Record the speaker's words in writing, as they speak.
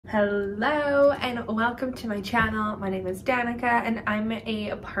Hello and welcome to my channel. My name is Danica and I'm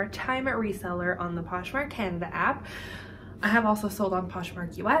a part-time reseller on the Poshmark Canada app. I have also sold on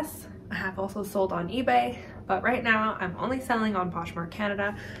Poshmark US. I have also sold on eBay, but right now I'm only selling on Poshmark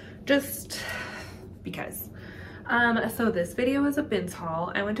Canada just because. So this video is a bins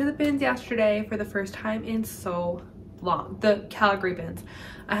haul. I went to the bins yesterday for the first time in so long. The Calgary bins.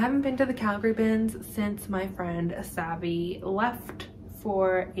 I haven't been to the Calgary bins since my friend Savvy left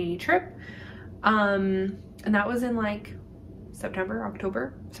for a trip, and that was in like September,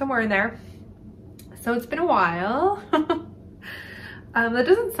 October, somewhere in there. So it's been a while. That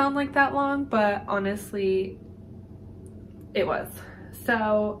doesn't sound like that long, but honestly it was.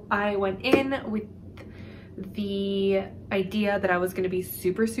 So I went in with the idea that I was going to be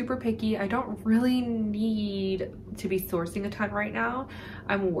super picky. I don't really need to be sourcing a ton right now.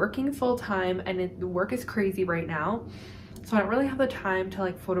 I'm working full-time and the work is crazy right now, so I don't really have the time to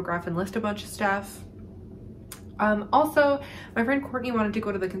like photograph and list a bunch of stuff. Also, my friend Courtney wanted to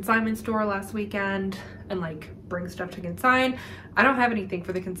go to the consignment store last weekend and like bring stuff to consign. I don't have anything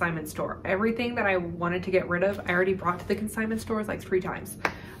for the consignment store. Everything that I wanted to get rid of, I already brought to the consignment stores like 3 times.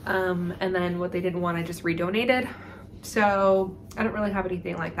 And then what they didn't want, I just redonated. So I don't really have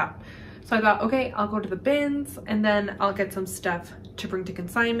anything like that. So I thought, okay, I'll go to the bins and then I'll get some stuff to bring to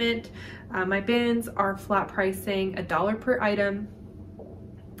consignment. My bins are flat pricing $1 per item.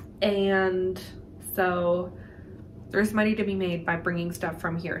 And so there's money to be made by bringing stuff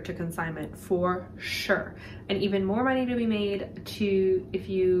from here to consignment for sure. And even more money to be made if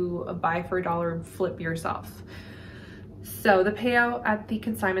you buy for $1 and flip yourself. So the payout at the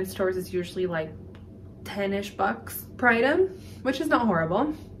consignment stores is usually like 10-ish bucks per item, which is not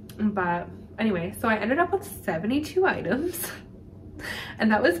horrible. But anyway, so I ended up with 72 items and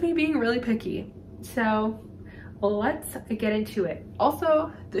that was me being really picky. So let's get into it.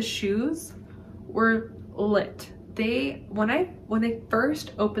 Also, the shoes were lit. When they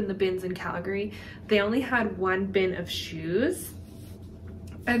first opened the bins in Calgary, they only had 1 bin of shoes,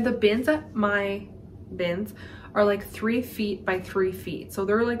 and the bins at my bins are like 3 feet by 3 feet, so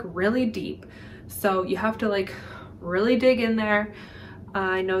they're like really deep, so you have to like really dig in there.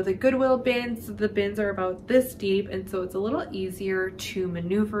 I know the Goodwill bins, the bins are about this deep, and so it's a little easier to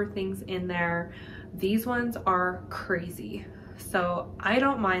maneuver things in there. These ones are crazy, so I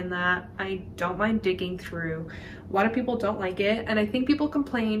don't mind that. I don't mind digging through. A lot of people don't like it, and I think people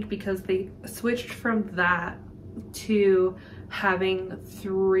complained because they switched from that to having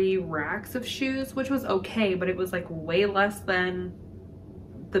 3 racks of shoes, which was okay, but it was like way less than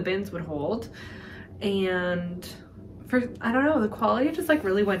the bins would hold. And I don't know, the quality just like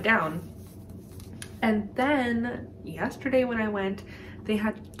really went down. And then yesterday when I went, they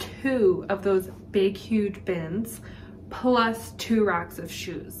had 2 of those big huge bins plus 2 racks of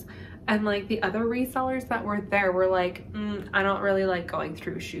shoes. And like the other resellers that were there were like, I don't really like going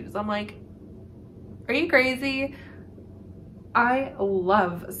through shoes. I'm like, are you crazy? I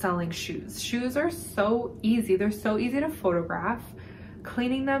love selling shoes. Shoes are so easy. They're so easy to photograph.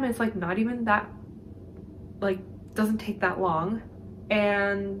 Cleaning them is like not even that, like, doesn't take that long.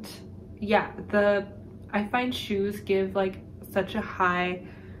 And yeah, I find shoes give like such a high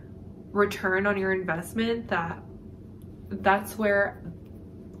return on your investment that's where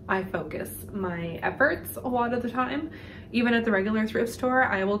I focus my efforts a lot of the time. Even at the regular thrift store,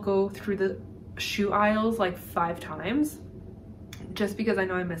 I will go through the shoe aisles like 5 times just because I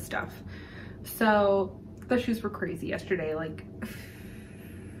know I miss stuff. So the shoes were crazy yesterday. Like,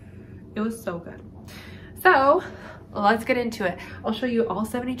 it was so good. So let's get into it. I'll show you all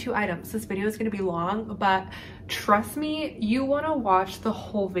 72 items. This video is going to be long, but trust me, you want to watch the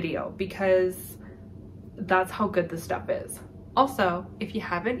whole video because that's how good this stuff is. Also, if you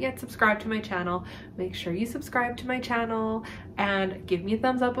haven't yet subscribed to my channel, make sure you subscribe to my channel and give me a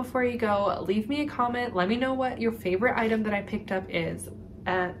thumbs up before you go. Leave me a comment. Let me know what your favorite item that I picked up is.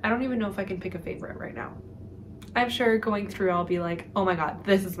 I don't even know if I can pick a favorite right now. I'm sure going through I'll be like, oh my god,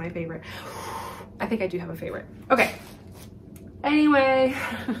 this is my favorite. I think I do have a favorite. Okay. Anyway,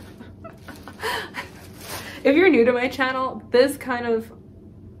 if you're new to my channel, this kind of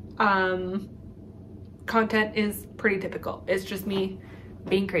content is pretty typical. It's just me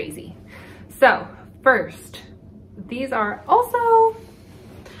being crazy. So first, these are also,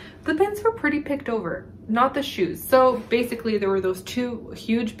 the bins were pretty picked over, not the shoes. So basically there were those 2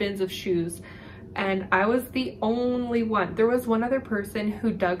 huge bins of shoes and I was the only one. There was one other person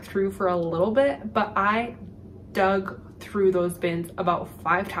who dug through for a little bit, but I dug through those bins about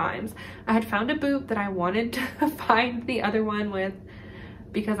 5 times. I had found a boot that I wanted to find the other one with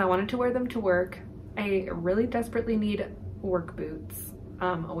because I wanted to wear them to work. I really desperately need work boots.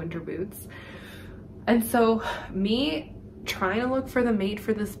 winter boots. And so me trying to look for the mate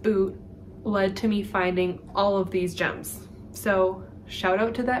for this boot led to me finding all of these gems. So shout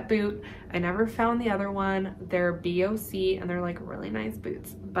out to that boot. I never found the other one. They're BOC and they're like really nice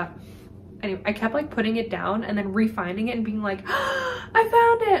boots. But anyway, I kept like putting it down and then refinding it and being like, oh, I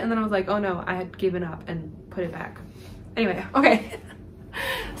found it. And then I was like, oh no, I had given up and put it back. Anyway, okay.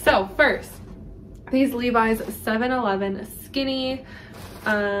 So first, these Levi's 711 skinny.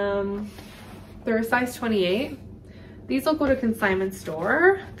 They're a size 28. These will go to consignment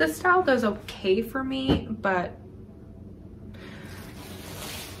store. This style does okay for me, but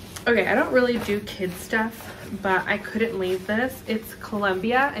okay, I don't really do kid stuff, but I couldn't leave this. It's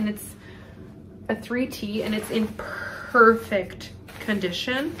Columbia and it's a 3T and it's in perfect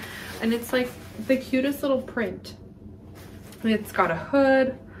condition. And it's like the cutest little print. It's got a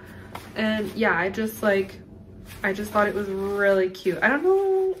hood and yeah, I just thought it was really cute. I don't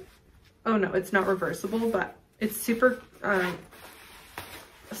know. Oh no, it's not reversible, but it's super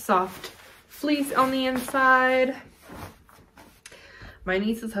soft fleece on the inside. My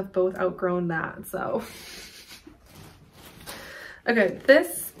nieces have both outgrown that, so. Okay,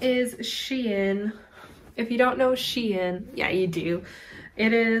 this is Shein. If you don't know Shein, yeah, you do.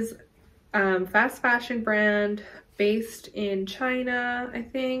 It is fast fashion brand based in China, I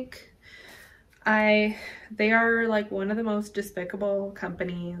think. They are like one of the most despicable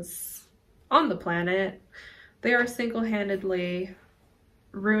companies on the planet. They are single-handedly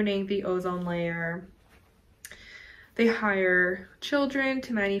ruining the ozone layer. They hire children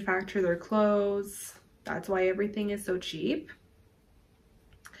to manufacture their clothes. That's why everything is so cheap.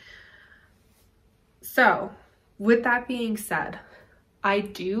 So, with that being said, I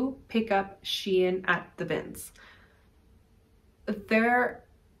do pick up Shein at the bins. They're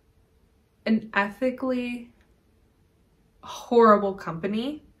an ethically horrible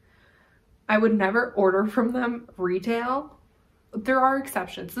company. I would never order from them retail. There are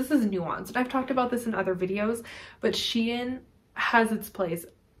exceptions. This is nuanced. I've talked about this in other videos, but Shein has its place.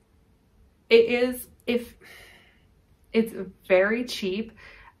 It's very cheap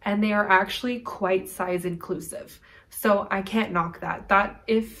and they are actually quite size inclusive. So I can't knock that.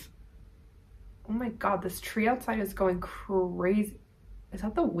 Oh my God, this tree outside is going crazy. Is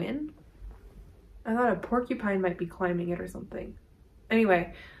that the wind? I thought a porcupine might be climbing it or something.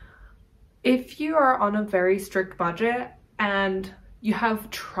 Anyway, if you are on a very strict budget and you have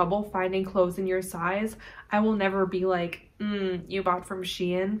trouble finding clothes in your size, I will never be like, you bought from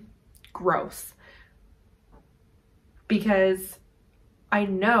Shein? Gross. Because I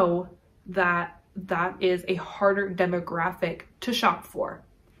know that is a harder demographic to shop for.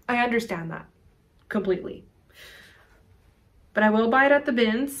 I understand that completely. But I will buy it at the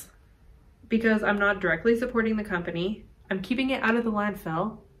bins because I'm not directly supporting the company. I'm keeping it out of the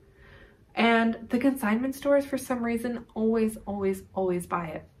landfill. And the consignment stores, for some reason, always buy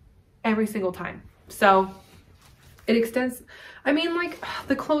it. Every single time. So it extends. I mean, like,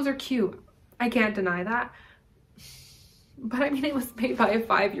 the clothes are cute. I can't deny that. But I mean, it was made by a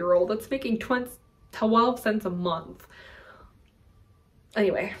 5-year-old that's making 12 cents a month.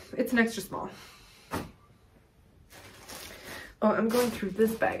 Anyway, it's an extra small. Oh, I'm going through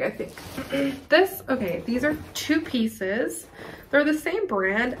this bag, I think. Okay, these are 2 pieces. They're the same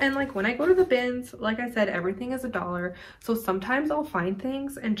brand, and like when I go to the bins, like I said, everything is $1. So sometimes I'll find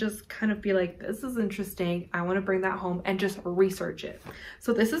things and just kind of be like, this is interesting. I want to bring that home and just research it.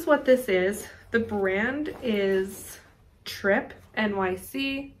 So this is what this is. The brand is Trip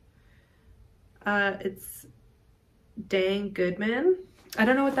NYC. It's Dang Goodman. I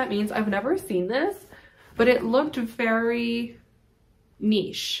don't know what that means. I've never seen this, but it looked very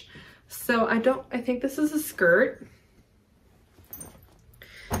niche. So I think this is a skirt.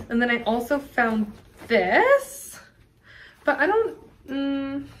 And then I also found this, but I don't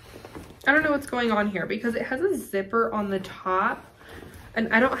know what's going on here because it has a zipper on the top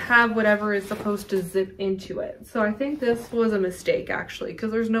and I don't have whatever is supposed to zip into it. So I think this was a mistake actually,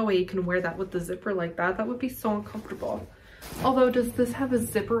 because there's no way you can wear that with the zipper like that. That would be so uncomfortable. Although, does this have a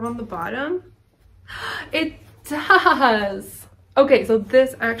zipper on the bottom? It does. Okay, so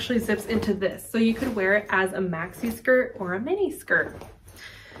this actually zips into this. So you could wear it as a maxi skirt or a mini skirt.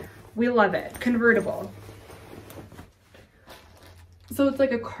 We love it. Convertible. So it's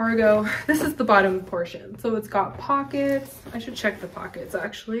like a cargo. This is the bottom portion. So it's got pockets. I should check the pockets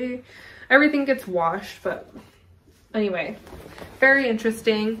actually. Everything gets washed, but anyway, very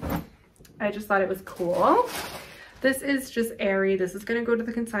interesting. I just thought it was cool. This is just airy. This is gonna go to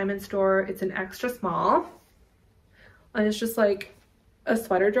the consignment store. It's an extra small. And it's just like a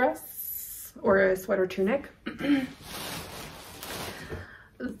sweater dress or a sweater tunic.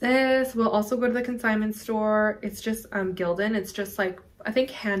 This will also go to the consignment store. It's just Gildan. It's just like, I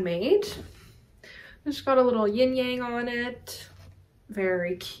think handmade. It's got a little yin yang on it.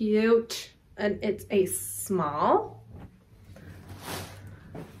 Very cute. And it's a small.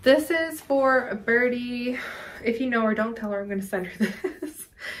 This is for Birdie. If you know her, don't tell her I'm going to send her this.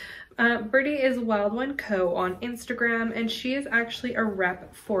 Birdie is Wild One Co on Instagram, and she is actually a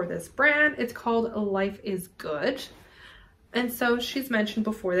rep for this brand. It's called Life is Good. And so she's mentioned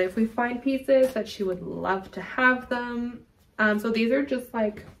before that if we find pieces that she would love to have them. So these are just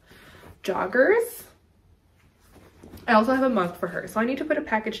like joggers. I also have a mug for her, so I need to put a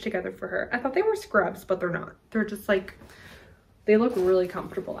package together for her. I thought they were scrubs, but they're not. They're just like, they look really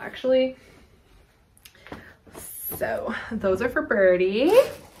comfortable actually. So those are for Birdie.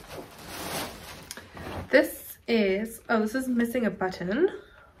 This is, oh, this is missing a button,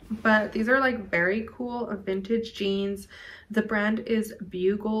 but these are like very cool vintage jeans. The brand is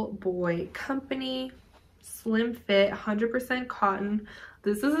Bugle Boy Company. Slim fit, 100% cotton.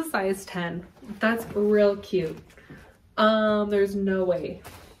 This is a size 10. That's real cute. There's no way.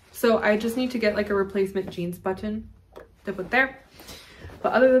 So I just need to get like a replacement jeans button to put there.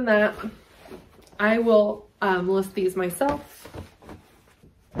 But other than that, I will list these myself.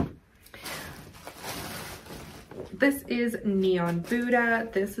 This is Neon Buddha.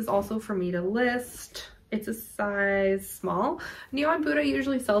 This is also for me to list. It's a size small. Neon Buddha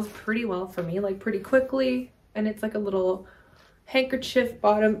usually sells pretty well for me, like pretty quickly. And it's like a little handkerchief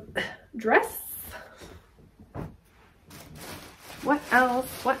bottom dress. What else?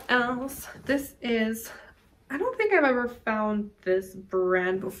 What else? This is, I don't think I've ever found this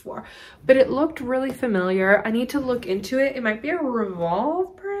brand before, but it looked really familiar. I need to look into it. It might be a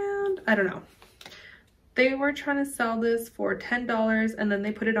Revolve brand. I don't know. They were trying to sell this for $10 and then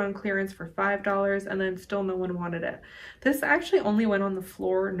they put it on clearance for $5 and then still no one wanted it. This actually only went on the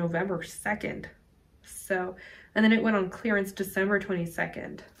floor November 2nd. So, and then it went on clearance December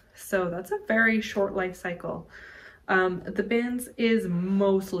 22nd. So that's a very short life cycle. The bins is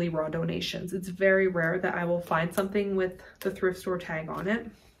mostly raw donations. It's very rare that I will find something with the thrift store tag on it.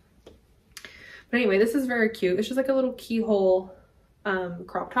 But anyway, this is very cute. It's just like a little keyhole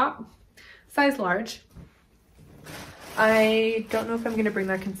crop top, size large. I don't know if I'm going to bring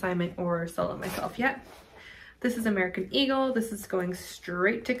that consignment or sell it myself yet. This is American Eagle. This is going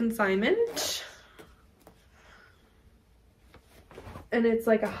straight to consignment. And it's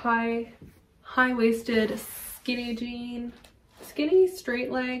like a high-waisted skinny jean, skinny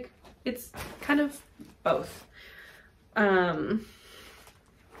straight leg. It's kind of both. Yeah,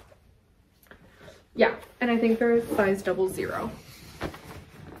 and I think they're size 00.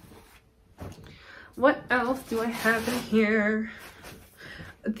 What else do I have in here?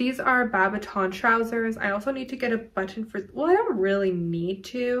 These are Babaton trousers. I also need to get a button for, well, I don't really need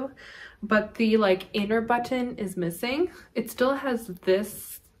to, but the like inner button is missing. It still has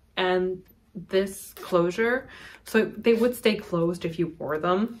this and this closure, so they would stay closed if you wore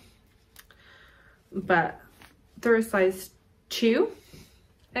them, but they're a size 2,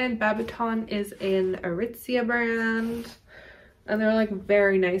 and Babaton is an Aritzia brand, and they're like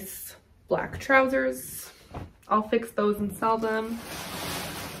very nice black trousers. I'll fix those and sell them.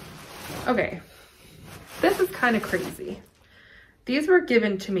 Okay, this is kind of crazy. These were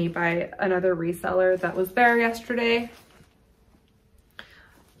given to me by another reseller that was there yesterday.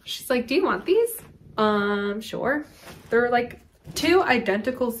 She's like, do you want these? Sure. They're like 2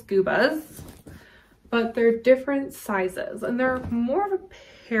 identical scubas, but they're different sizes and they're more of a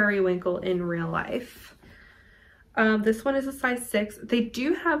periwinkle in real life. This one is a size 6. They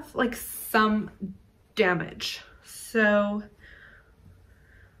do have like some damage. So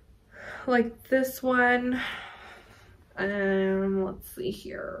like this one, let's see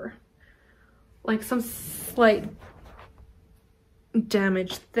here, like some slight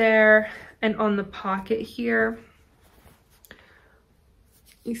damage there, and on the pocket here,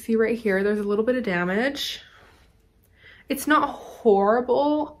 you see right here, there's a little bit of damage. It's not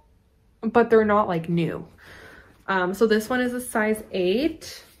horrible, but they're not like new. So this one is a size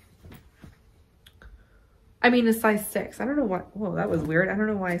 8. I mean a size 6. I don't know what, whoa, that was weird. I don't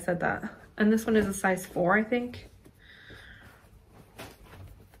know why I said that. And this one is a size 4, I think.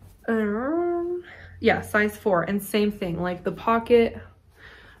 Yeah, size 4, and same thing, like the pocket,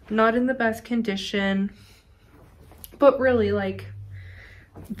 not in the best condition, but really like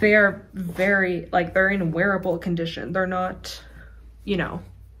they're very, like they're in wearable condition. They're not, you know,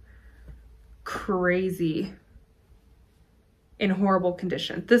 crazy in horrible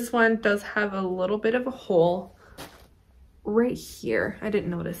condition. This one does have a little bit of a hole right here. I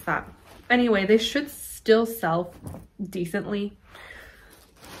didn't notice that. Anyway, they should still sell decently.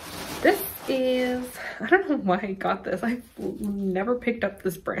 is, I don't know why I got this. I've never picked up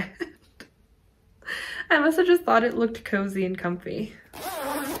this brand. I must have just thought it looked cozy and comfy.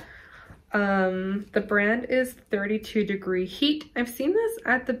 The brand is 32 Degree Heat. I've seen this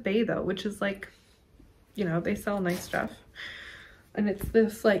at the Bay though, which is like, you know, they sell nice stuff. And it's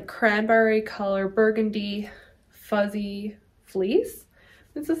this like cranberry color, burgundy, fuzzy fleece.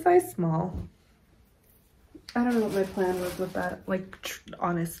 It's a size small. I don't know what my plan was with that, like,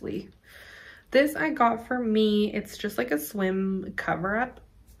 honestly. This I got for me. It's just like a swim cover-up.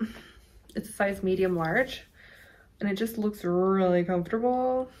 It's a size medium large. And it just looks really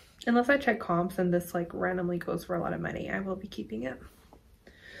comfortable. Unless I check comps and this like randomly goes for a lot of money, I will be keeping it.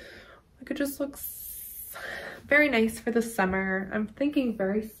 Like, it just looks very nice for the summer. I'm thinking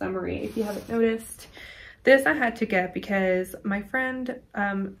very summery, if you haven't noticed. This I had to get because my friend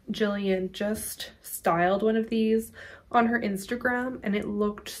Jillian just styled one of these on her Instagram and it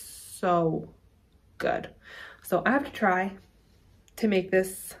looked so good. So I have to try to make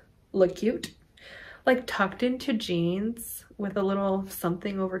this look cute. Like tucked into jeans with a little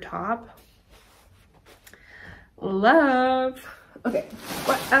something over top. Love. Okay,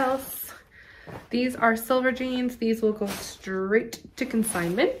 what else? These are silver jeans. These will go straight to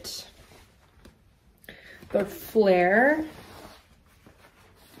consignment. They're flare.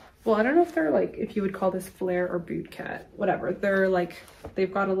 Well, I don't know if they're like, if you would call this flare or boot cut, whatever. They're like,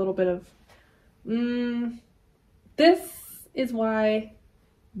 they've got a little bit of, this is why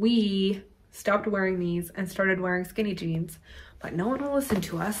we stopped wearing these and started wearing skinny jeans, but no one will listen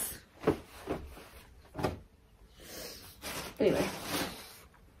to us. Anyway,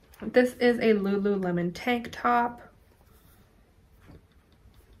 this is a Lululemon tank top.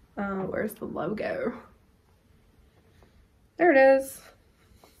 Where's the logo? There it is.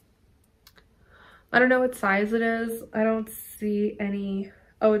 I don't know what size it is. I don't see any.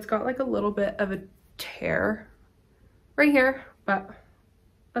 Oh, it's got like a little bit of a tear right here, but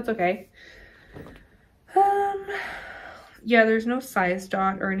that's okay. Yeah, there's no size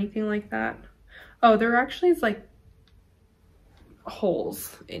dot or anything like that. Oh, there actually is like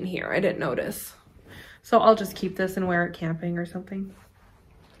holes in here. I didn't notice. So I'll just keep this and wear it camping or something.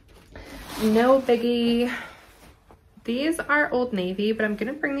 No biggie. These are Old Navy, but I'm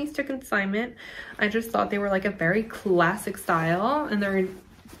gonna bring these to consignment. I just thought they were like a very classic style and they're in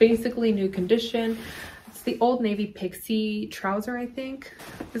basically new condition. It's the Old Navy Pixie trouser, I think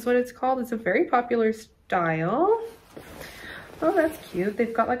is what it's called. It's a very popular style. Oh, that's cute.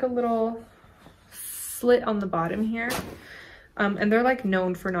 They've got like a little slit on the bottom here. And they're like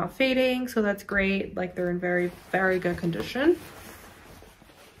known for not fading, so that's great. Like they're in very, very good condition.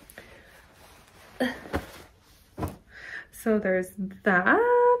 So there's that.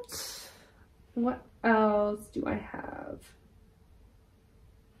 What else do I have?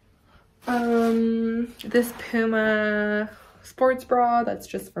 This Puma sports bra, that's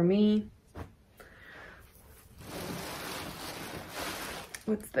just for me.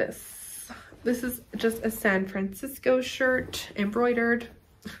 What's this? This is just a San Francisco shirt, embroidered.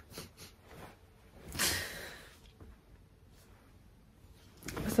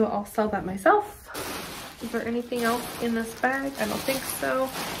 So I'll sell that myself. Is there anything else in this bag? I don't think so.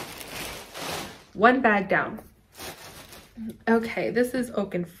 One bag down. Okay, this is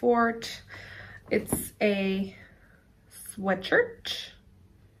Oaken Fort. It's a sweatshirt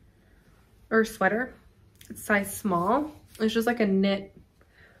or sweater. It's size small. It's just like a knit.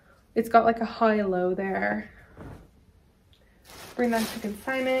 It's got like a high-low there. Bring that to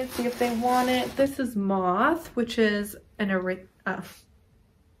consignment, see if they want it. This is Moth, which is an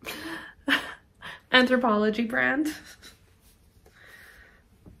Anthropology brand.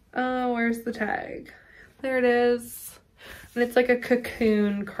 Oh, where's the tag? There it is. And it's like a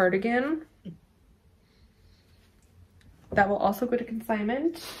cocoon cardigan. That will also go to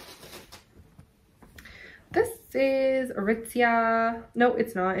consignment. This is Aritzia. No,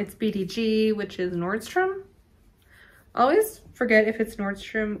 it's not. It's BDG, which is Nordstrom. I always forget if it's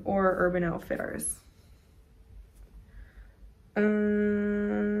Nordstrom or Urban Outfitters.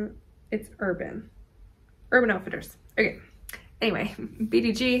 It's Urban Outfitters. Okay. Anyway,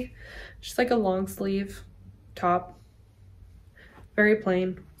 BDG, just like a long sleeve top. Very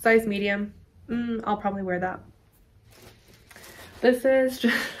plain. Size medium. I'll probably wear that. This is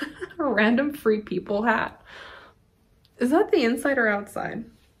just a random Free People hat. Is that the inside or outside?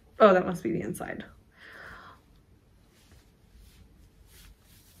 Oh, that must be the inside.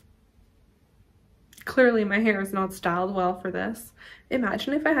 Clearly my hair is not styled well for this.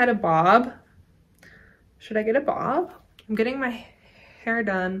 Imagine if I had a bob. Should I get a bob? I'm getting my hair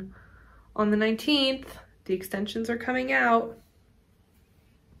done on the 19th. The extensions are coming out.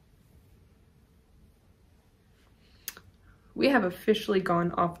 We have officially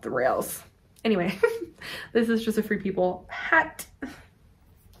gone off the rails. Anyway, this is just a Free People hat.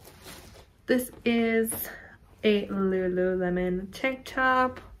 This is a Lululemon tank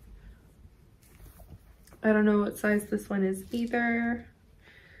top. I don't know what size this one is either.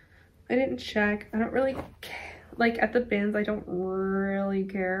 I didn't check. I don't really like at the bins. I don't really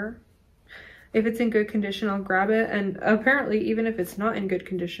care. If it's in good condition, I'll grab it. And apparently, even if it's not in good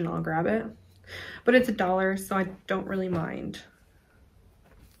condition, I'll grab it. But it's $1, so I don't really mind.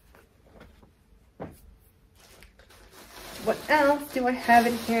 What else do I have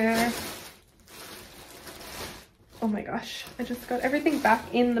in here? Oh my gosh, I just got everything back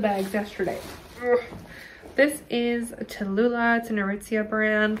in the bags yesterday. Ugh. This is Tallulah. It's an Aritzia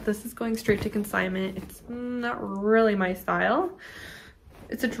brand. This is going straight to consignment. It's not really my style.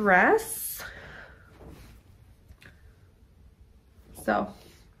 It's a dress. So,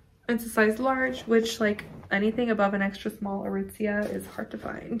 it's a size large, which like anything above an extra small Aritzia is hard to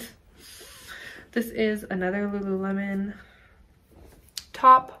find. This is another Lululemon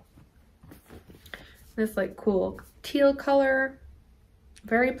top. This like cool teal color.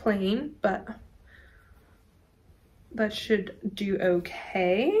 Very plain, but that should do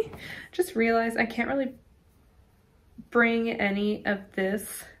okay. Just realized I can't really bring any of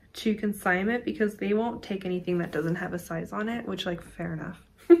this to consignment because they won't take anything that doesn't have a size on it, which like fair enough.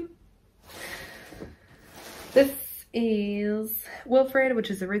 This is Wilfred,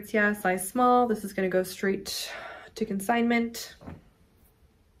 which is Aritzia, size small. This is going to go straight to consignment.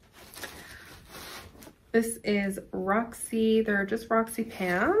 This is Roxy. They're just Roxy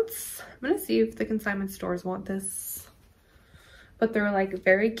pants. I'm going to see if the consignment stores want this. But they're like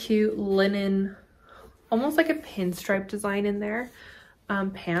very cute linen, almost like a pinstripe design in there.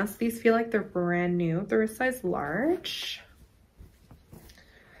 Pants. These feel like they're brand new. They're a size large.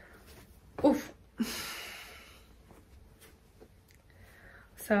 Oof.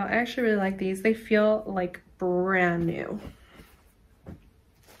 So I actually really like these. They feel like brand new.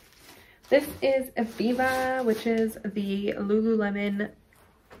 This is Aviva, which is the Lululemon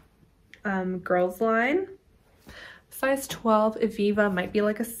girls line. Size 12 Aviva might be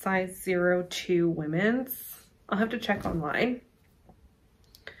like a size 02 women's. I'll have to check online.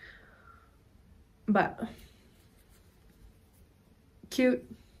 But cute.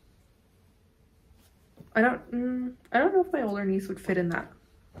 I don't know if my older niece would fit in that.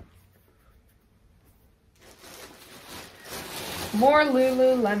 More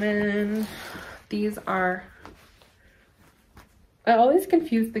Lululemon. These are, I always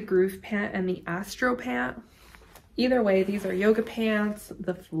confuse the Groove pant and the Astro pant. Either way, these are yoga pants,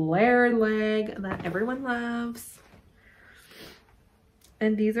 the flared leg that everyone loves.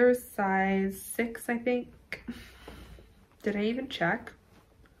 And these are size 6, I think. Did I even check?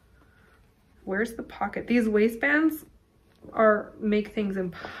 Where's the pocket? These waistbands make things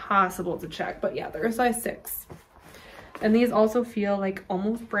impossible to check, but yeah, they're a size 6. And these also feel like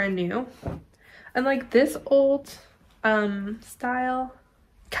almost brand new. And like this old style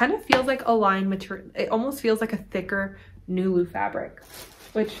kind of feels like a line material. It almost feels like a thicker Nulu fabric,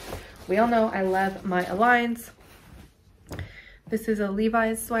 which we all know I love my Aligns. This is a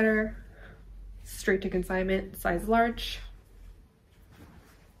Levi's sweater, straight to consignment, size large.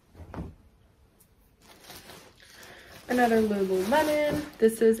 Another Lululemon.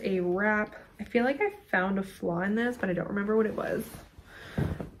 This is a wrap. I feel like I found a flaw in this, but I don't remember what it was.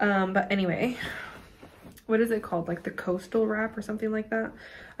 But anyway, what is it called? Like the coastal wrap or something like that.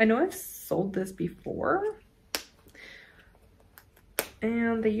 I know I've sold this before.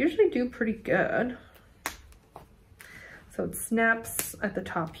 And they usually do pretty good. So it snaps at the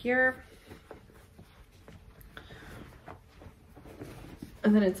top here.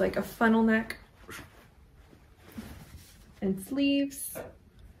 And then it's like a funnel neck. And sleeves.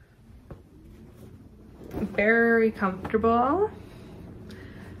 Very comfortable.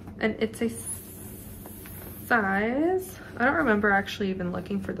 And it's a size, I don't remember actually even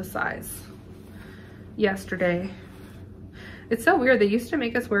looking for the size yesterday. It's so weird. They used to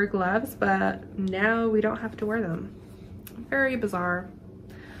make us wear gloves, but now we don't have to wear them. Very bizarre.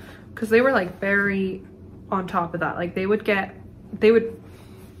 Because they were like very on top of that. Like they would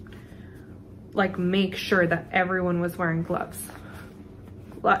like make sure that everyone was wearing gloves.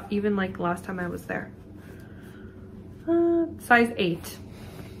 Even like last time I was there. Size 8.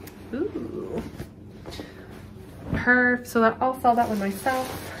 Ooh. Perfect. So I'll sell that one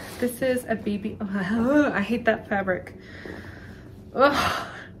myself. This is a baby. Oh, I hate that fabric.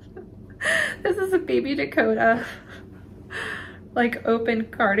 Oh. This is a baby Dakota like open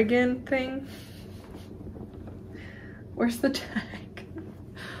cardigan thing. Where's the tag?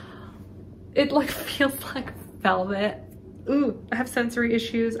 It like feels like velvet. Ooh, I have sensory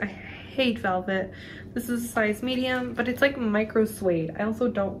issues. I hate velvet. This is a size medium, but it's like micro suede. I also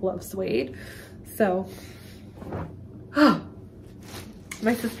don't love suede. So,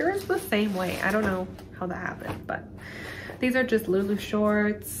 my sister is the same way. I don't know how that happened, but these are just Lulu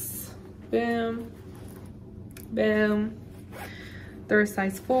shorts. Boom, boom. They're a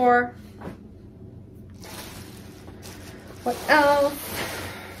size 4. What else?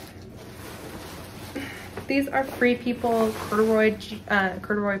 These are Free People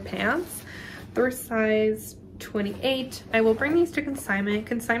corduroy pants. They're size 28. I will bring these to consignment.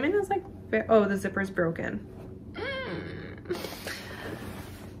 Consignment is like, oh, the zipper's broken.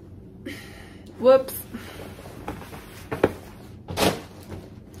 Whoops.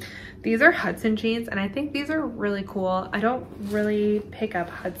 These are Hudson jeans, and I think these are really cool. I don't really pick up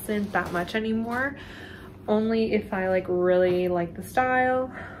Hudson that much anymore, only if I like really like the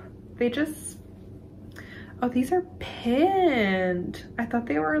style. They just, oh, these are pinned. I thought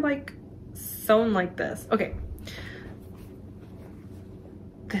they were like sewn like this. Okay.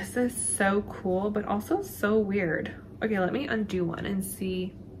 This is so cool, but also so weird. Okay, let me undo one and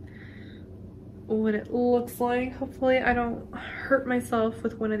see what it looks like. Hopefully I don't hurt myself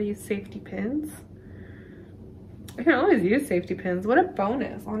with one of these safety pins. I can always use safety pins. What a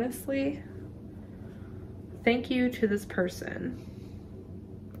bonus, honestly. Thank you to this person.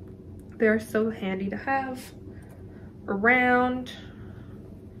 They're so handy to have around.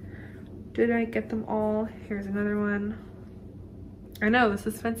 Did I get them all? Here's another one. I know, the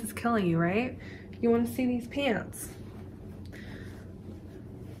suspense is killing you, right? You want to see these pants.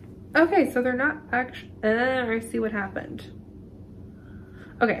 Okay, so they're not actually, I see what happened.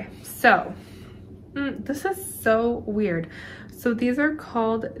 Okay, so, this is so weird. So these are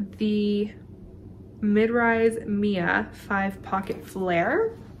called the Mid-Rise Mia 5 Pocket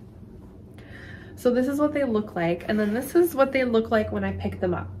Flare. So this is what they look like, and then this is what they look like when I pick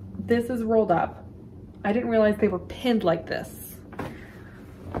them up. This is rolled up. I didn't realize they were pinned like this.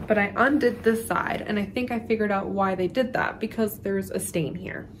 But I undid this side, and I think I figured out why they did that, because there's a stain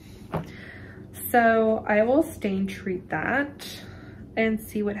here. So I will stain treat that and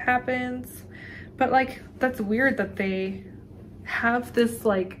see what happens. But like, that's weird that they have this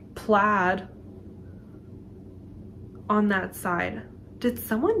like plaid on that side. Did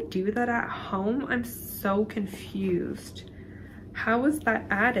someone do that at home? I'm so confused. How was that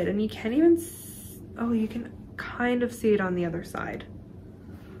added? And you can't even, oh, you can kind of see it on the other side.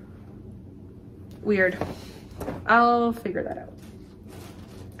 Weird. I'll figure that out.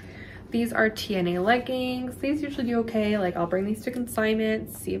 These are TNA leggings. These usually do okay. Like, I'll bring these to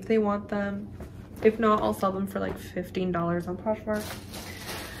consignment, see if they want them. If not, I'll sell them for like $15 on Poshmark.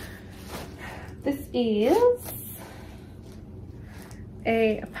 This is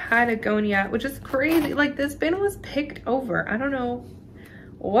a Patagonia, which is crazy. Like, this bin was picked over. I don't know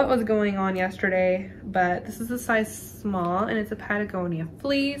what was going on yesterday, but this is a size small, and it's a Patagonia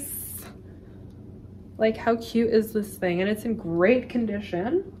fleece. Like, how cute is this thing? And it's in great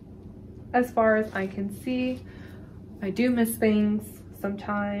condition as far as I can see. I do miss things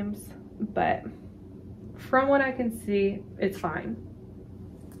sometimes, but from what I can see, it's fine.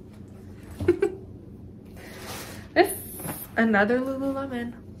 This, another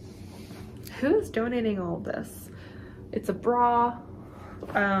Lululemon. Who's donating all this? It's a bra.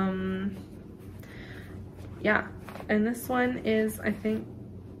 Yeah, and this one is, I think,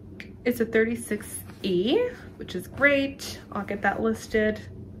 it's a 36E, which is great. I'll get that listed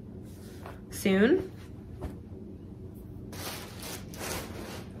soon.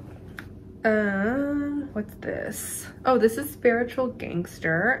 What's this? Oh, this is Spiritual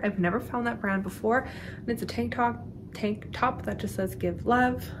Gangster. I've never found that brand before. And it's a tank top that just says give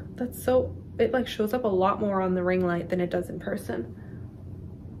love. That's so, it like shows up a lot more on the ring light than it does in person.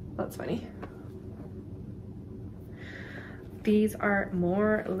 That's funny. These are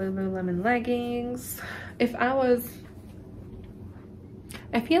more Lululemon leggings. I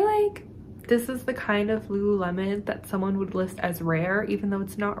feel like this is the kind of Lululemon that someone would list as rare, even though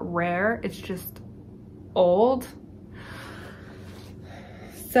it's not rare, it's just old.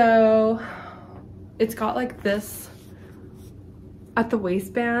 So it's got like this at the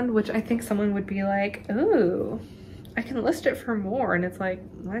waistband, which I think someone would be like, ooh, I can list it for more. And it's like,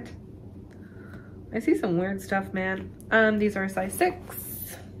 what? I see some weird stuff, man. These are a size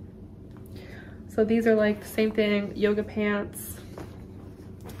 6. So these are like the same thing, yoga pants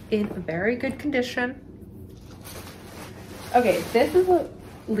in very good condition. Okay, this is a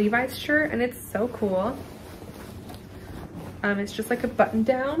Levi's shirt, and it's so cool. It's just like a button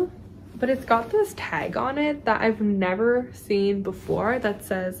down, but it's got this tag on it that I've never seen before that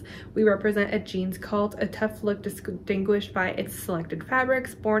says, "We represent a jeans cult, a tough look distinguished by its selected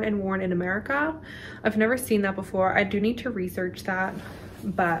fabrics, born and worn in America." I've never seen that before. I do need to research that,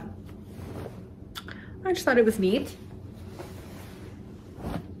 but I just thought it was neat.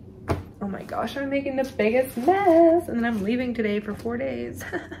 Oh my gosh, I'm making the biggest mess, and then I'm leaving today for 4 days.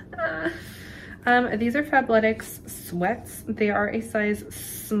 These are Fabletics sweats. They are a size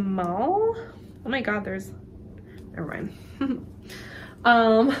small. Oh my god, never mind.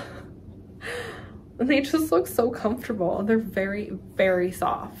 And they just look so comfortable. They're very, very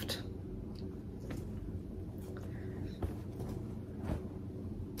soft.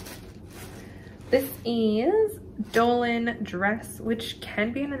 This is Dolan dress, which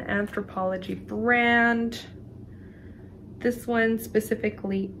can be an Anthropologie brand. This one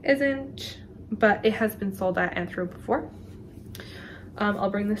specifically isn't, but it has been sold at Anthro before. I'll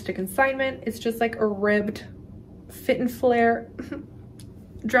bring this to consignment. It's just like a ribbed fit and flare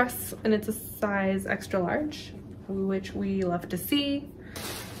dress, and it's a size extra large, which we love to see.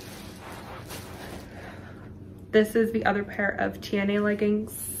 This is the other pair of TNA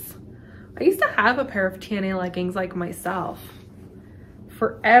leggings. I used to have a pair of TNA leggings like myself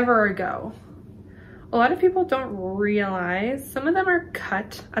forever ago. A lot of people don't realize some of them are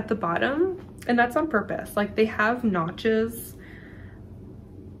cut at the bottom, and that's on purpose. Like, they have notches.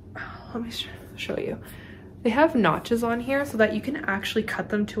 Oh, let me show you. They have notches on here so that you can actually cut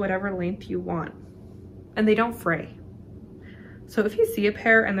them to whatever length you want, and they don't fray. So if you see a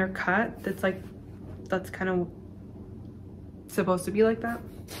pair and they're cut, that's kind of supposed to be like that.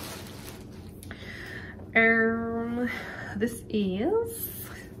 This is,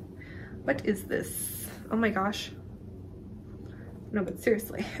 what is this? Oh my gosh. No, but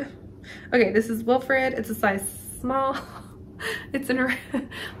seriously. Okay, this is Wilfred. It's a size small. It's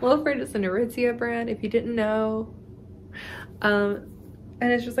Wilfred is an Aritzia brand, if you didn't know. And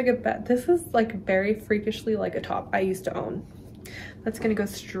it's just like this is like very freakishly like a top I used to own. That's gonna go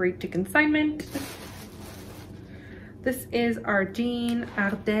straight to consignment. This is Arden.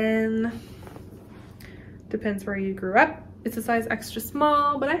 Depends where you grew up. It's a size extra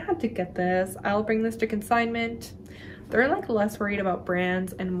small, but I had to get this. I'll bring this to consignment. They're like less worried about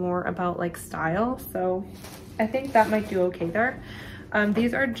brands and more about like style, so I think that might do okay there.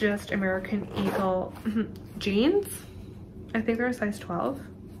 These are just American Eagle jeans. I think they're a size 12.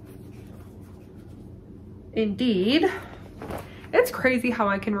 Indeed. It's crazy how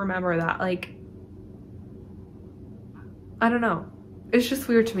I can remember that. Like, I don't know. It's just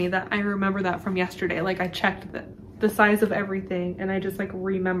weird to me that I remember that from yesterday. Like, I checked the size of everything and I just like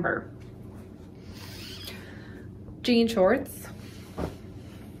remember. Jean shorts.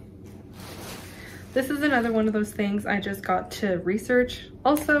 This is another one of those things I just got to research.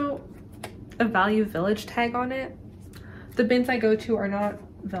 Also, a Value Village tag on it. The bins I go to are not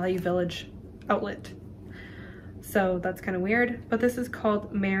Value Village outlet, so that's kind of weird. But this is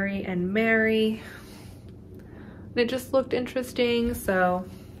called Mary and Mary. It just looked interesting, so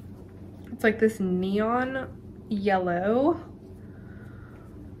it's like this neon yellow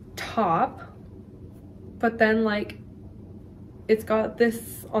top, but then like it's got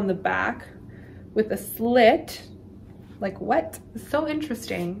this on the back with a slit. Like, what? So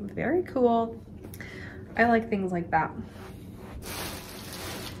interesting. Very cool. I like things like that.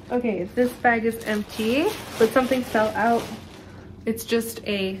 Okay, this bag is empty, but something fell out. It's just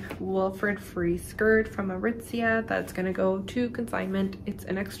a Wilfred free skirt from Aritzia that's gonna go to consignment. It's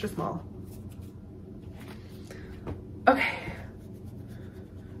an extra small. Okay,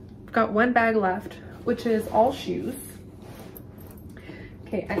 I've got one bag left, which is all shoes.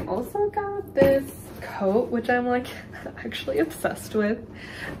 Okay, I also got this coat, which I'm like actually obsessed with.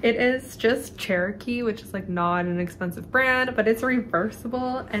 It is just Cherokee, which is like not an expensive brand, but it's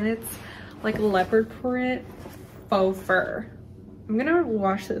reversible and it's like leopard print faux fur. I'm gonna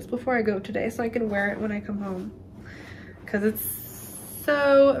wash this before I go today so I can wear it when I come home, because it's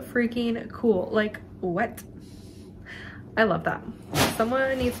so freaking cool. Like, what? I love that.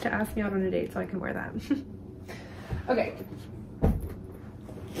 Someone needs to ask me out on a date so I can wear that. Okay,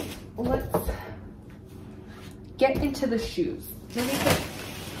 let's get into the shoes. Let me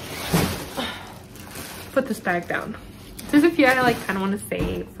put this bag down. There's a few I like kind of want to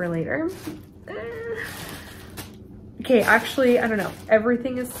save for later. Okay, actually, I don't know.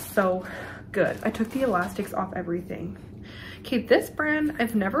 Everything is so good. I took the elastics off everything. Okay, this brand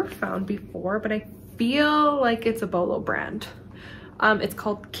I've never found before, but I feel like it's a Bolo brand. It's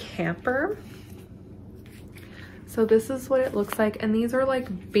called Camper. So this is what it looks like, and these are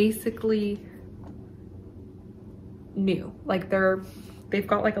like basically new. Like, they're they've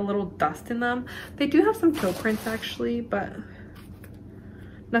got like a little dust in them. They do have some toe prints actually, but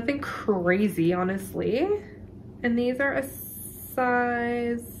nothing crazy, honestly. And these are a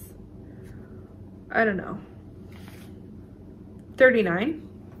size, I don't know, 39.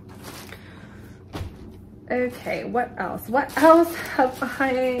 Okay, what else? What else have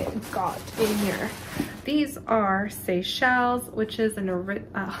I got in here? These are Seychelles, which is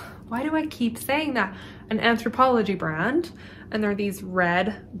why do I keep saying that? An Anthropologie brand. And they're these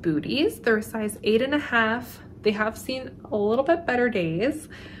red booties. They're a size 8.5. They have seen a little bit better days,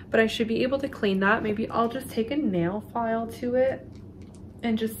 but I should be able to clean that. Maybe I'll just take a nail file to it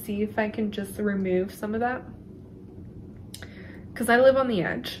and just see if I can just remove some of that. Because I live on the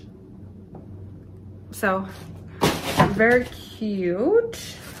edge. So, very cute.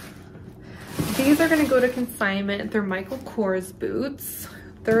 These are gonna go to consignment. They're Michael Kors boots.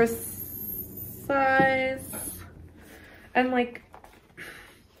 They're a size, and like,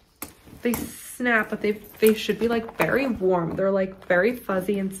 they snap, but they should be like very warm. They're like very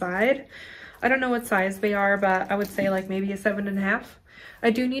fuzzy inside. I don't know what size they are, but I would say like maybe a 7.5. I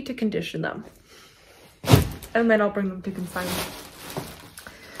do need to condition them, and then I'll bring them to consignment.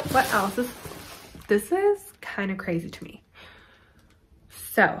 What else is, this is kind of crazy to me.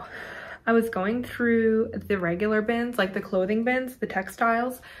 So I was going through the regular bins, like the clothing bins, the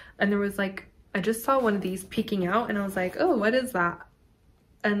textiles, and there was like, I just saw one of these peeking out and I was like, oh, what is that?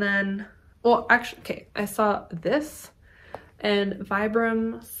 And then, well, actually, okay, I saw this, and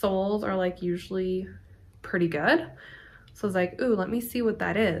Vibram soles are like usually pretty good. So I was like, ooh, let me see what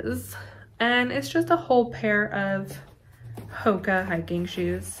that is. And it's just a whole pair of Hoka hiking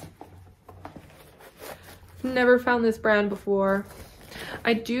shoes. Never found this brand before.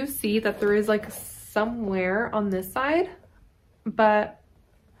 I do see that there is like somewhere on this side, but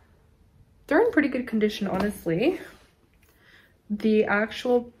they're in pretty good condition, honestly. The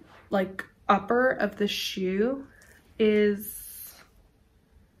actual like upper of the shoe is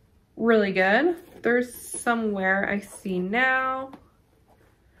really good. There's somewhere I see now,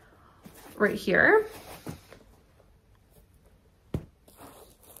 right here,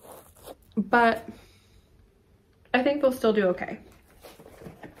 but I think they'll still do okay.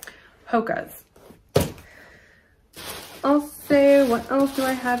 Hokas. I'll say, what else do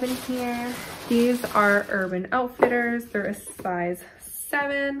I have in here? These are Urban Outfitters. They're a size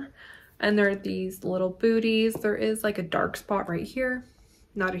 7, and they're these little booties. There is like a dark spot right here.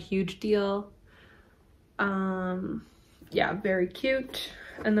 Not a huge deal. Yeah, very cute.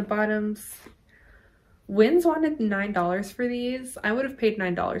 And the bottoms, Wynn's wanted $9 for these. I would have paid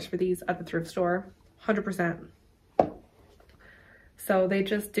 $9 for these at the thrift store, 100%. So they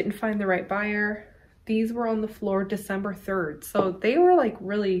just didn't find the right buyer. These were on the floor December 3rd. So they were like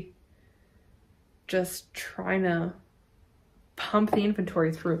really just trying to pump the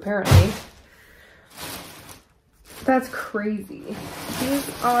inventory through, apparently. That's crazy.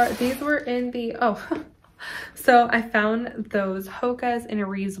 These were in the, oh, so I found those Hokas in a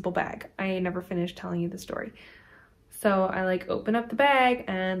reusable bag. I never finished telling you the story. So I like open up the bag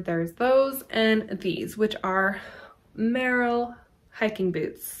and there's those and these, which are Merrell hiking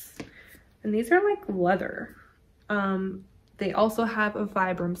boots. And these are like leather. They also have a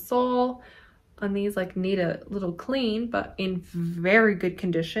Vibram sole, and these like need a little clean, but in very good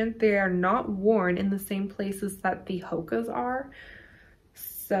condition. They are not worn in the same places that the Hokas are.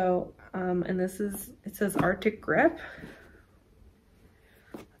 So, and this is, it says Arctic Grip.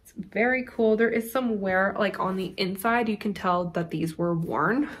 It's very cool. There is some wear like on the inside. You can tell that these were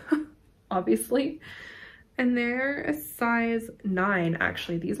worn, obviously. And they're a size 9,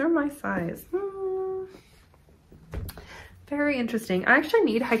 actually. These are my size. Very interesting. I actually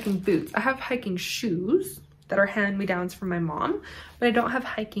need hiking boots. I have hiking shoes that are hand-me-downs from my mom, but I don't have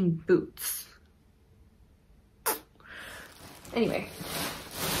hiking boots. Anyway,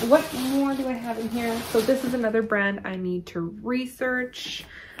 what more do I have in here? So this is another brand I need to research.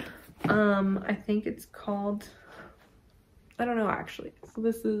 I think it's called, I don't know actually. So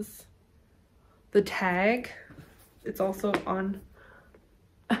this is the tag. It's also on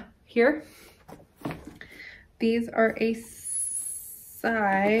here. These are a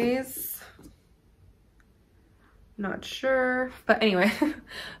size, not sure, but anyway,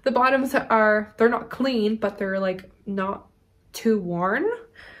 the bottoms are, they're not clean, but they're like not too worn.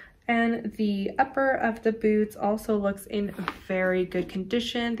 And the upper of the boots also looks in very good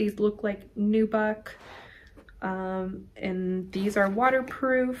condition. These look like nubuck, and these are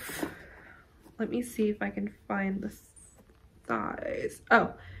waterproof. Let me see if I can find the size.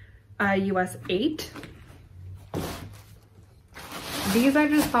 Oh, US 8. These I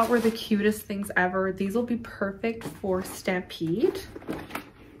just thought were the cutest things ever. These will be perfect for Stampede.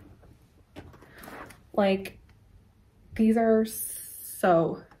 Like, these are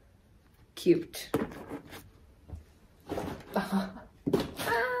so cute.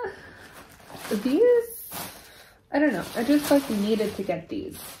 These, I don't know, I just like needed to get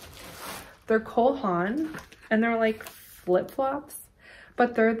these. They're Cole Haan and they're like flip-flops,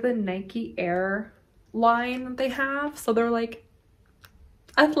 but they're the Nike Air line that they have. So they're like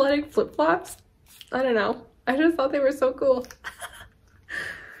athletic flip-flops. I don't know. I just thought they were so cool.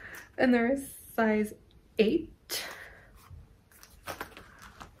 And they're a size 8.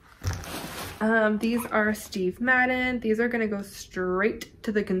 These are Steve Madden. These are gonna go straight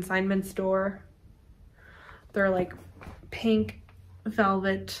to the consignment store. They're like pink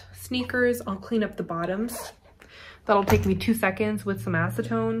velvet sneakers. I'll clean up the bottoms. That'll take me 2 seconds with some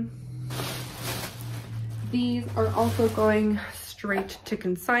acetone. These are also going straight to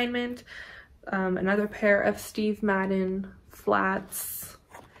consignment. Another pair of Steve Madden flats,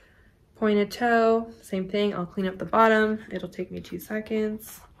 pointed toe, same thing. I'll clean up the bottom. It'll take me 2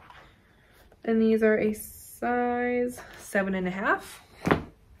 seconds. And these are a size 7.5.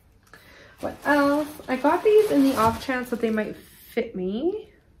 What else? I got these in the off chance that they might fit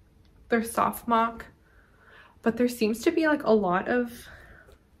me. They're soft mock, but there seems to be like a lot of,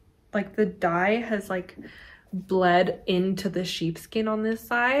 like the dye has like bled into the sheepskin on this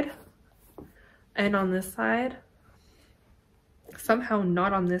side and on this side. Somehow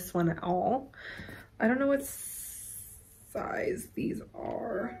not on this one at all. I don't know what size these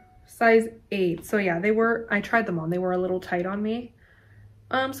are. Size 8. So yeah, they were, I tried them on. They were a little tight on me.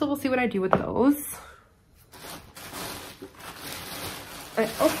 So we'll see what I do with those. I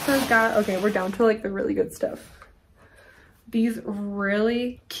also got, okay, we're down to like the really good stuff. These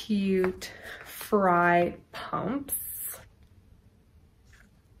really cute fry pumps.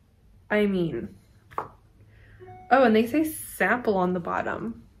 I mean, oh, and they say sample on the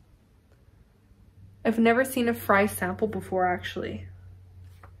bottom. I've never seen a fry sample before, actually.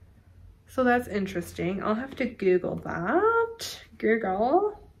 So that's interesting. I'll have to Google that.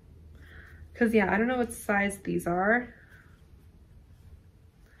 Google. Because yeah, I don't know what size these are.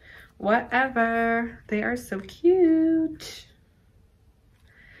 Whatever. They are so cute.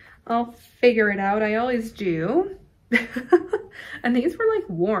 I'll figure it out. I always do. And these were like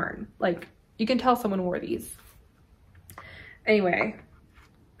worn. Like you can tell someone wore these. Anyway,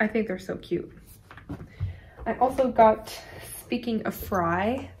 I think they're so cute. I also got, speaking of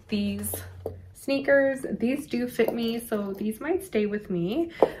fry, these sneakers. These do fit me, so these might stay with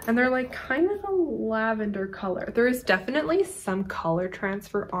me. And they're like kind of a lavender color. There is definitely some color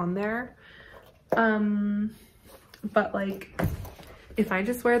transfer on there. But like if I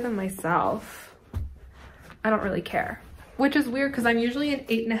just wear them myself, I don't really care. Which is weird because I'm usually an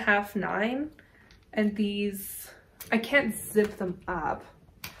 8.5, 9. And these, I can't zip them up,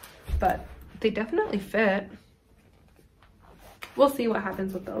 but they definitely fit. We'll see what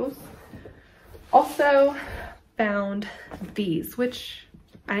happens with those. Also found these, which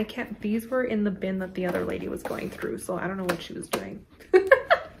I can't, these were in the bin that the other lady was going through, so I don't know what she was doing.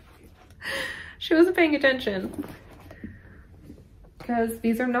 She wasn't paying attention. Because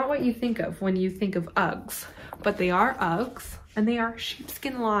these are not what you think of when you think of Uggs, but they are Uggs and they are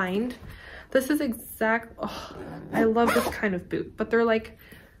sheepskin lined. This is exact, oh, I love this kind of boot, but they're like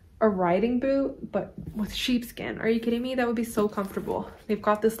a riding boot, but with sheepskin. Are you kidding me? That would be so comfortable. They've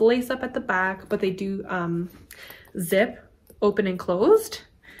got this lace up at the back, but they do zip, open and closed.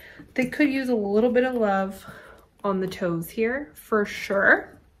 They could use a little bit of love on the toes here for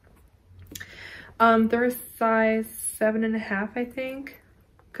sure. They're a size 7.5, I think,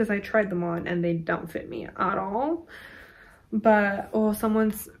 because I tried them on and they don't fit me at all. But oh,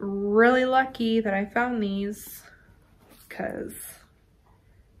 someone's really lucky that I found these because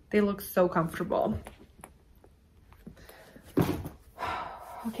they look so comfortable.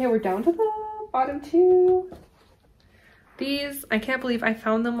 Okay, we're down to the bottom 2. These, I can't believe I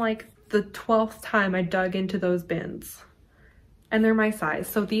found them like the 12th time I dug into those bins. And they're my size.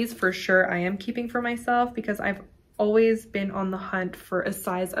 So these for sure I am keeping for myself because I've always been on the hunt for a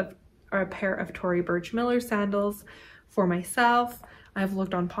size of, or a pair of Tory Burch Miller sandals for myself. I've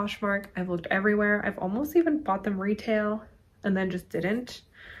looked on Poshmark, I've looked everywhere. I've almost even bought them retail and then just didn't.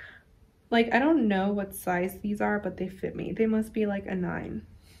 Like, I don't know what size these are, but they fit me. They must be like a 9.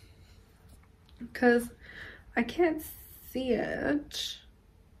 Because I can't see it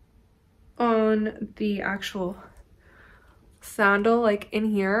on the actual sandal, like in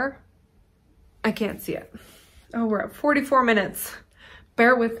here. I can't see it. Oh, we're at 44 minutes.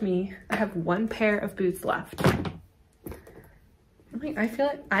 Bear with me. I have 1 pair of boots left. I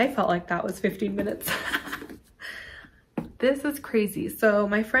felt like that was 15 minutes. this is crazy. So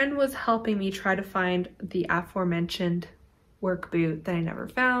my friend was helping me try to find the aforementioned work boot that I never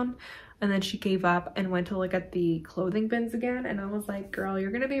found. And then she gave up and went to look at the clothing bins again. And I was like, girl,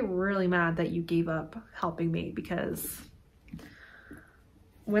 you're gonna be really mad that you gave up helping me, because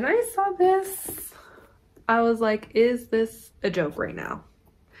when I saw this, I was like, is this a joke right now?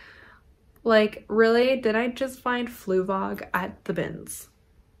 Like, really? Did I just find Fluvog at the bins?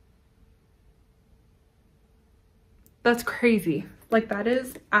 That's crazy. Like, that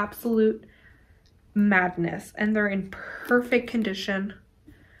is absolute madness. And they're in perfect condition.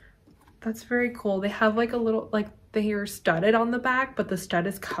 That's very cool. They have like a little, like, they are studded on the back, but the stud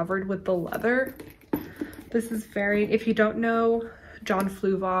is covered with the leather. This is very, if you don't know John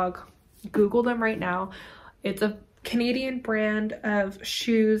Fluvog, Google them right now. It's a Canadian brand of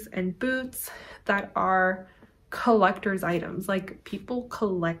shoes and boots that are collector's items. Like, people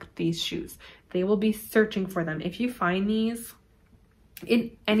collect these shoes. They will be searching for them. If you find these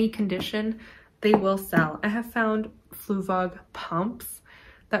in any condition, they will sell. I have found Fluvog pumps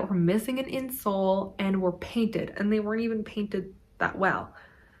that were missing an insole and were painted, and they weren't even painted that well.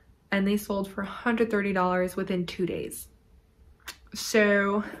 And they sold for $130 within 2 days.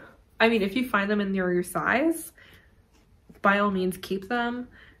 So, I mean, if you find them in your size, by all means keep them.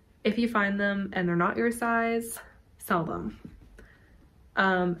 If you find them and they're not your size, sell them.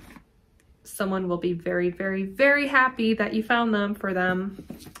 Someone will be very, very, very happy that you found them for them.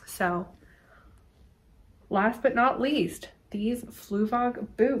 So, last but not least, these Fluvog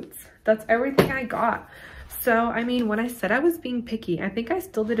boots. That's everything I got. So, I mean, when I said I was being picky, I think I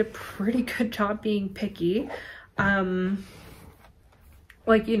still did a pretty good job being picky.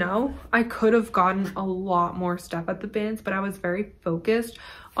 Like, you know, I could have gotten a lot more stuff at the bins, but I was very focused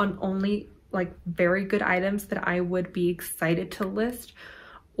on only like very good items that I would be excited to list,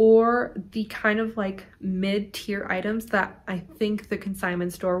 or the kind of like mid-tier items that I think the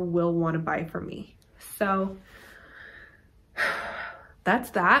consignment store will want to buy from me. So that's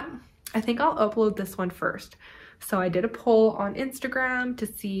that. I think I'll upload this one first. So I did a poll on Instagram to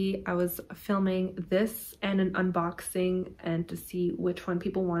see, I was filming this and an unboxing, and to see which one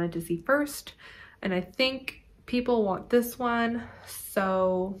people wanted to see first. And I think people want this one,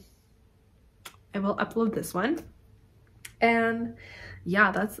 so I will upload this one. And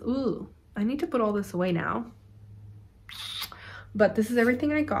yeah, that's, ooh, I need to put all this away now. But this is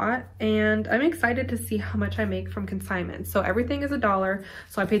everything I got, and I'm excited to see how much I make from consignment. So everything is $1,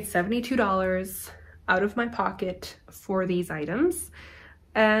 so I paid $72 out of my pocket for these items.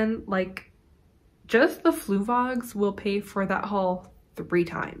 And like, just the Fluvogs will pay for that haul 3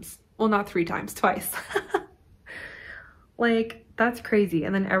 times. Well, not 3 times, twice. Like, that's crazy.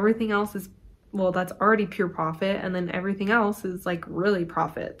 And then everything else is, well, that's already pure profit, and then everything else is like really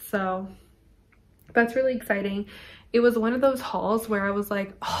profit. So that's really exciting. It was one of those hauls where I was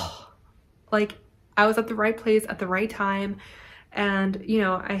like, oh, like I was at the right place at the right time. And, you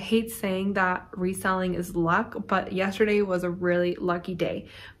know, I hate saying that reselling is luck, but yesterday was a really lucky day.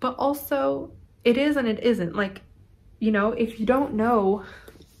 But also, it is and it isn't. Like, you know, if you don't know,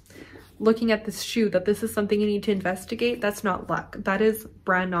 looking at this shoe, that this is something you need to investigate, that's not luck. That is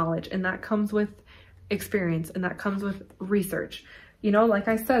brand knowledge, and that comes with experience, and that comes with research. You know, like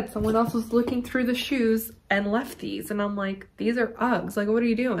I said, someone else was looking through the shoes and left these, and I'm like, these are Uggs. Like, what are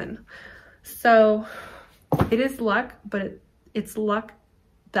you doing? So it is luck, but it's luck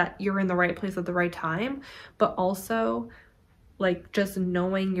that you're in the right place at the right time. But also, like, just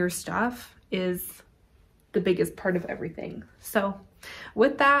knowing your stuff is the biggest part of everything. So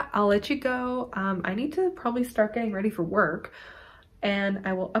with that, I'll let you go. I need to probably start getting ready for work, and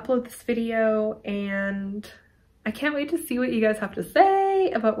I will upload this video, and I can't wait to see what you guys have to say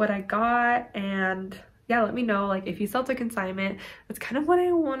about what I got. And yeah, let me know, like, if you sell to consignment. That's kind of what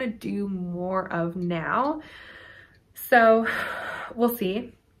I want to do more of now. So we'll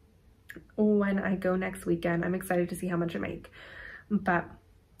see when I go next weekend. I'm excited to see how much I make. But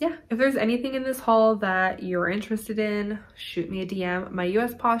yeah, if there's anything in this haul that you're interested in, shoot me a DM. My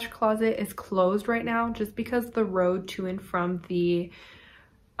US Posh closet is closed right now just because the road to and from the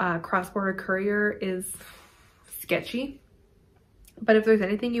cross-border courier is sketchy. But if there's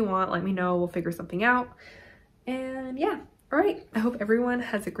anything you want, let me know. We'll figure something out. And yeah, all right. I hope everyone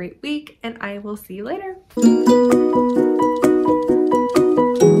has a great week, and I will see you later.